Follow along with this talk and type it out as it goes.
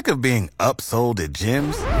of being upsold at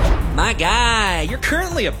gyms? My guy, you're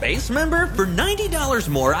currently a base member? For $90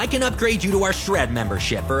 more, I can upgrade you to our Shred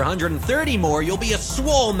membership. For $130 more, you'll be a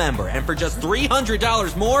Swole member. And for just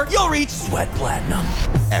 $300 more, you'll reach Sweat Platinum.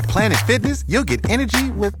 At Planet Fitness, you'll get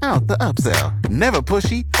energy without the upsell. Never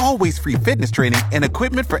pushy, always free fitness training and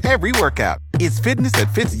equipment for every workout. It's fitness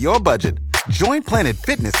that fits your budget. Join Planet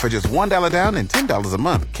Fitness for just $1 down and $10 a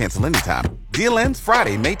month. Cancel anytime. Deal ends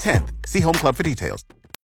Friday, May 10th. See Home Club for details.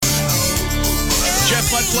 Jeff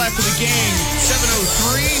Mudflat for the gang,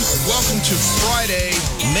 7:03. Welcome to Friday,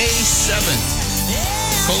 May 7th.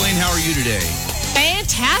 Colleen, how are you today?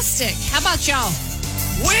 Fantastic. How about y'all?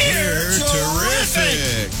 We're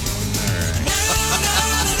terrific. All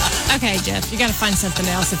right. Okay, Jeff, you got to find something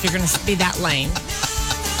else if you're going to be that lame.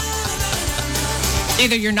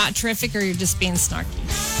 Either you're not terrific or you're just being snarky.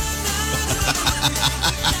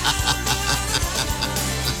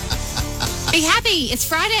 Be happy. It's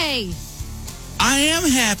Friday. I am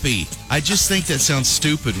happy. I just think that sounds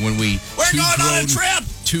stupid when we're going on a trip.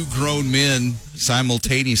 Two grown men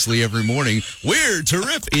simultaneously every morning. We're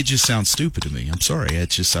terrific. It just sounds stupid to me. I'm sorry.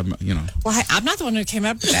 It's just, Well, I'm not the one who came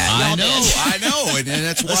up with that. I know. And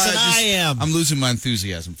that's why I am. I'm losing my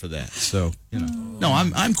enthusiasm for that. So, No,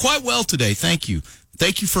 I'm quite well today. Thank you.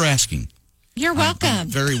 Thank you for asking. You're welcome. I'm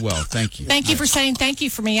very well. Thank you. Thank you for saying thank you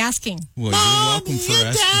for me asking. Well, Mom, you're welcome for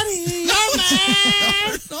asking. Daddy, No, man.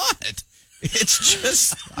 You're not. It's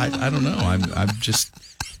just, I don't know. I'm just,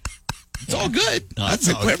 it's all good. No, I'm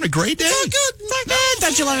having a great day. It's all good.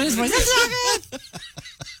 Don't you love his voice? It's all good.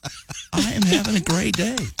 I am having a great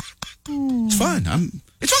day. It's fun.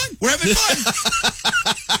 It's fun. We're having fun.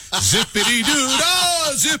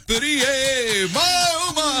 Zippity-doo-dah, zippity-yay. My,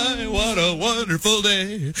 oh my, what a wonderful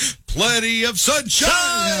day. Plenty of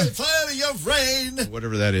sunshine. plenty of rain.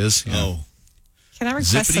 Whatever that is. Oh. Can I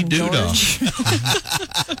request some Zippity-doo-dah.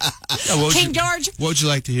 George? King George? What would you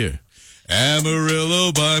like to hear?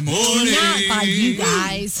 Amarillo by morning. Not by you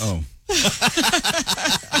guys. Oh.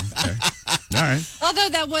 Okay. All right. Although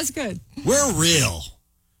that was good. We're real.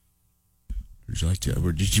 Would you like to?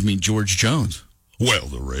 Or did you mean George Jones? Well,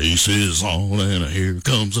 the race is on, and here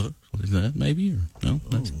comes a. Is that maybe? Or no?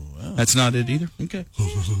 That's not it either. Okay. How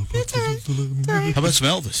about some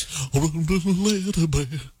Elvis?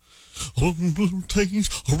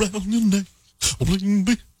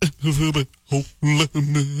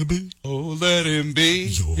 Oh, let him be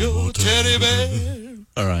your teddy bear.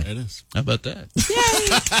 All right. It is. How about that?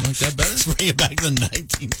 Like that better? Let's bring it back to the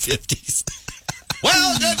 1950s.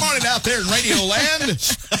 Well, good morning out there in Radio Land.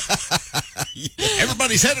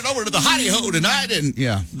 Everybody's headed over to the Heidi-Ho tonight, and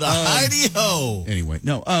The Heidi-Ho. Anyway,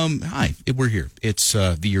 no, hi, we're here. It's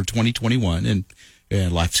the year 2021,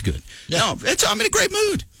 and life's good. Yeah. No, I'm in a great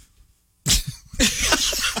mood.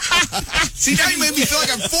 See, now you made me feel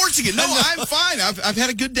like I'm forcing it. No, I'm fine. I've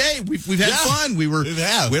had a good day. We've had fun. We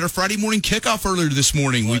had our Friday morning kickoff earlier this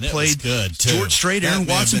morning. Well, we played good too. George Strait, Aaron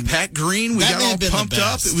Watson, Pat Green. We got all pumped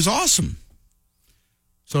up. It was awesome.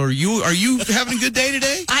 So are you having a good day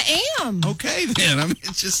today? I am. Okay, then. I mean,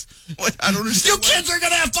 it's just, I don't understand. You kids are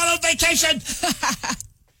going to have fun on vacation.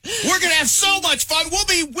 We're going to have so much fun. We'll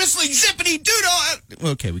be whistling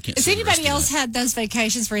zippity-doo-dah. Okay, we can't. Has anybody else had those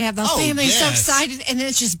vacations where you have the family so excited and then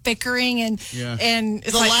it's just bickering and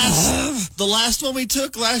it's the last one we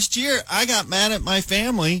took last year, I got mad at my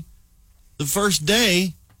family the first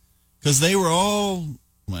day because they were all,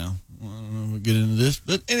 well, I don't know, we'll get into this,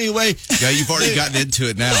 but anyway. Yeah, you've already gotten into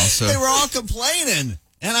it now. So they were all complaining.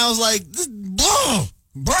 And I was like,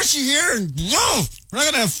 brush you here and we're not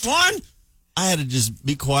going to have fun. I had to just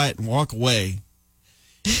be quiet and walk away.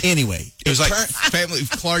 Anyway. It was like family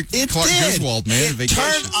Clark Griswold, man.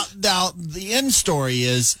 Now, the end story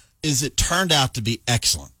is it turned out to be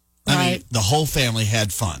excellent. I mean, the whole family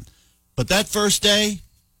had fun. But that first day,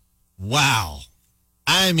 wow.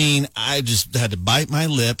 I mean, I just had to bite my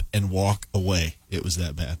lip and walk away. It was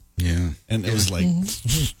that bad. Yeah. And it was like, I'm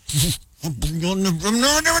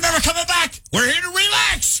never coming back. We're here to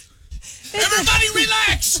relax. Everybody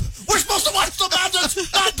relax. We're supposed to watch the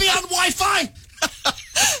mountains, not be on Wi-Fi.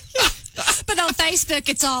 But on Facebook,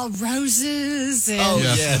 it's all roses and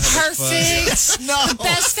perfect. No. The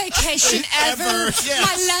best vacation ever. Yes.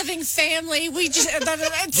 My loving family. We just,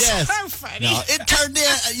 it's so funny. No, it turned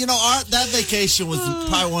in, that vacation was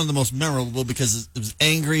probably one of the most memorable because it was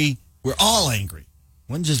angry. We're all angry. It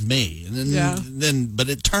wasn't just me. And but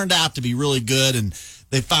it turned out to be really good, and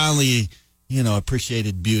they finally,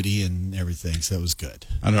 appreciated beauty and everything, so it was good.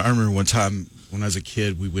 I remember one time when I was a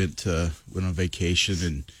kid, we went on vacation,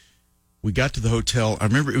 and we got to the hotel. I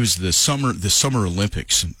remember it was the Summer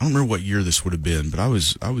Olympics. I don't remember what year this would have been, but I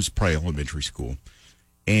was probably elementary school.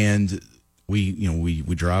 and we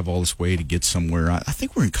drive all this way to get somewhere. I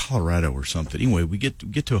think we're in Colorado or something. Anyway, we get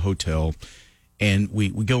to a hotel, and we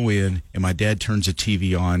go in, and my dad turns the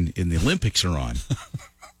TV on, and the Olympics are on.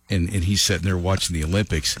 And he's sitting there watching the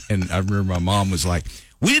Olympics. And I remember my mom was like,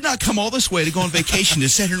 we did not come all this way to go on vacation to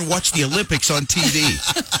sit here and watch the Olympics on TV.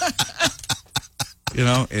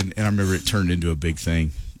 And I remember it turned into a big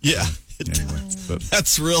thing. Yeah. Anyway, but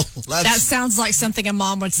That's real. That sounds like something a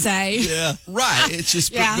mom would say. Yeah. right. It's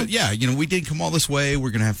just, Yeah. but we did come all this way.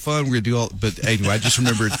 We're going to have fun. We're going to do all, but anyway, I just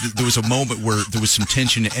remember there was a moment where there was some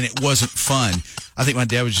tension and it wasn't fun. I think my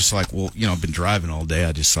dad was just like, well, I've been driving all day.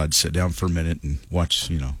 I decided to sit down for a minute and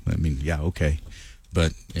watch, okay.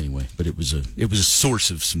 But anyway, it was a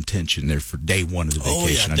source of some tension there for day one of the vacation. Oh,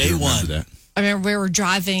 yeah, I do day remember one. that. I remember we were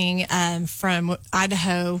driving from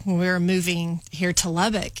Idaho when we were moving here to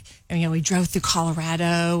Lubbock. And, we drove through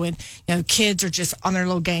Colorado and, kids are just on their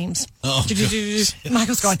little games. Oh,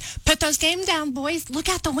 Michael's going, put those games down, boys. Look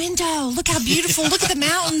out the window. Look how beautiful. Look at the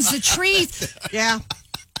mountains, the trees. Yeah.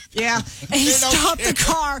 Yeah. And he stopped the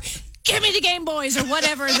car. Give me the Game Boys or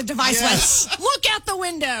whatever the device was. Look out the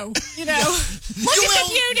window. Look at the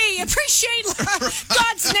beauty. Appreciate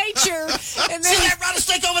God's nature. And then that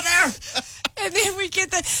rattlesnake over there. And then we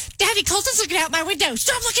get Daddy Colton's looking out my window.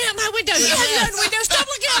 Stop looking out my window. You have your own window. Stop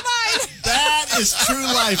looking out mine. That is true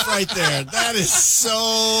life right there. That is so,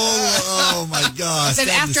 oh my gosh. Then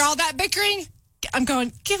after all that bickering, I'm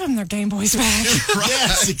going, give them their Game Boys back.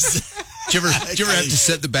 Yes, exactly. Did you ever have to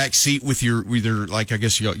sit in the back seat with your, either, like, I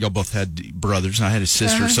guess y'all both had brothers, and I had a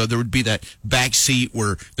sister, so there would be that back seat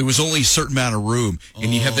where there was only a certain amount of room,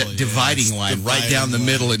 and you have that dividing line right down the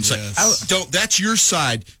middle, and it's like, that's your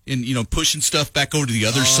side, and, pushing stuff back over to the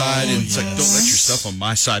other side, and it's like, don't let your stuff on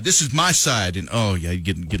my side. This is my side, and, you're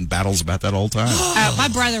getting battles about that all the time. My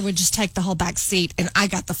brother would just take the whole back seat, and I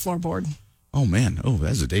got the floorboard. Oh, man. Oh, that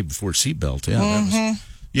was the day before seatbelt.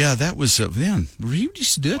 Yeah, that was, man, he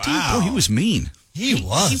used to do that to you? Boy, he was mean. He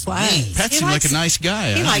was. Mean. Pat seemed like a nice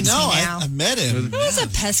guy. He likes me now. I met him. He was a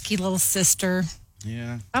pesky little sister.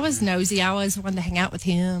 Yeah. I was nosy. I always wanted to hang out with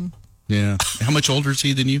him. Yeah. How much older is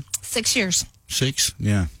he than you? 6 years. 6?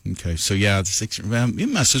 Yeah. Okay. So, yeah, 6. Me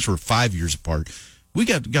and my sister were 5 years apart. We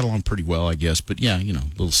got along pretty well, I guess. But, yeah,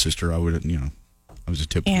 little sister, I would, I was a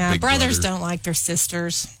typical big brothers brother. don't like their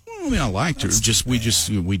sisters. I mean, I liked her.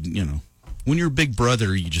 When you're a big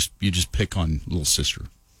brother, you just pick on little sister.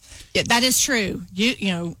 Yeah, that is true.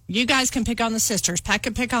 You guys can pick on the sisters. Pat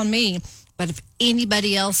could pick on me, but if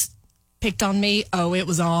anybody else picked on me, it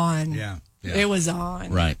was on. Yeah. It was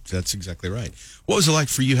on. Right. That's exactly right. What was it like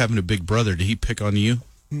for you having a big brother? Did he pick on you?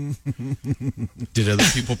 Did other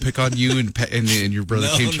people pick on you and your brother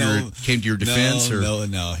came to your defense?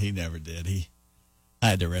 No, he never did. I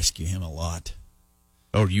had to rescue him a lot.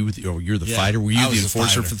 Oh, you're the fighter? Were you the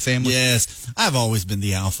enforcer for the family? Yes. I've always been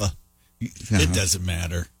the alpha. It doesn't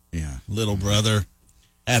matter. Yeah. Little brother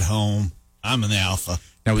at home. I'm the alpha.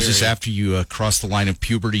 Now, was this after you crossed the line of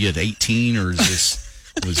puberty at 18, or was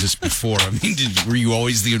this before? I mean, were you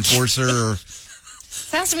always the enforcer? Or?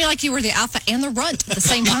 Sounds to me like you were the alpha and the runt at the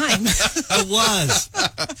same time. I was.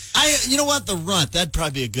 You know what? The runt. That'd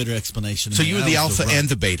probably be a good explanation. So you were the alpha and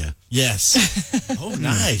the beta? Yes. Oh,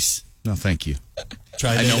 nice. No, thank you.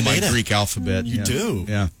 I know my Greek alphabet. You do?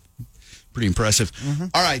 Yeah. Pretty impressive. Mm-hmm.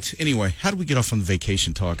 All right. Anyway, how did we get off on the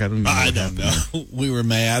vacation talk? I don't know. We were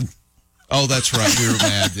mad. Oh, that's right. We were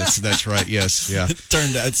mad. That's right. Yes. Yeah.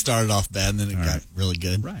 It started off bad, and then it got really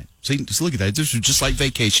good. Right. See, just look at that. This was just like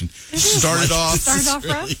vacation. Started off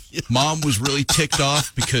rough. Mom was really ticked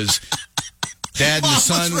off because Dad and the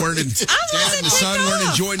son weren't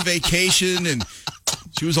enjoying vacation, and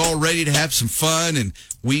she was all ready to have some fun, and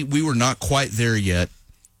we were not quite there yet,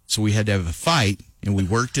 so we had to have a fight, and we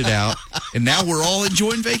worked it out, and now we're all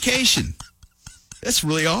enjoying vacation. That's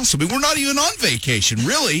really awesome. I mean, we're not even on vacation,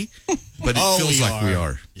 really, but it feels like we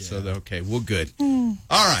are. Yeah. So, okay, well, good. All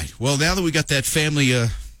right. Well, now that we got that family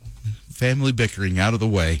bickering out of the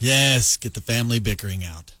way. Yes, get the family bickering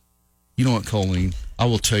out. You know what, Colleen? I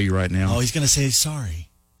will tell you right now. Oh, he's going to say sorry.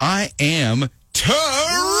 I am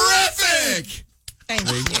terrific! Thank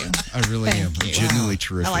you. I really am. Genuinely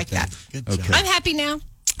terrific. I like that. Good job. I'm happy now.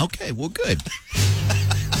 Okay, well, good.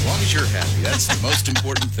 As long as you're happy, that's the most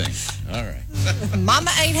important thing. All right. If Mama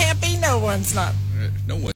ain't happy, no one's not. No one.